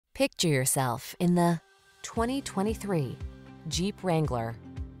Picture yourself in the 2023 Jeep Wrangler.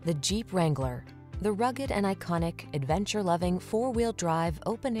 The Jeep Wrangler, the rugged and iconic, adventure-loving four-wheel drive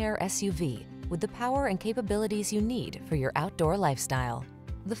open-air SUV with the power and capabilities you need for your outdoor lifestyle.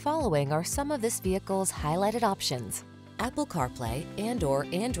 The following are some of this vehicle's highlighted options: Apple CarPlay and/or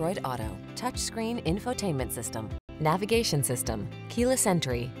Android Auto, touchscreen infotainment system, navigation system, keyless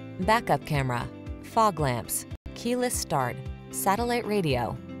entry, backup camera, fog lamps, keyless start, satellite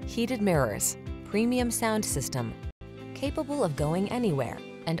radio, heated mirrors, premium sound system. Capable of going anywhere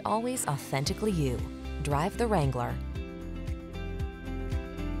and always authentically you. Drive the Wrangler.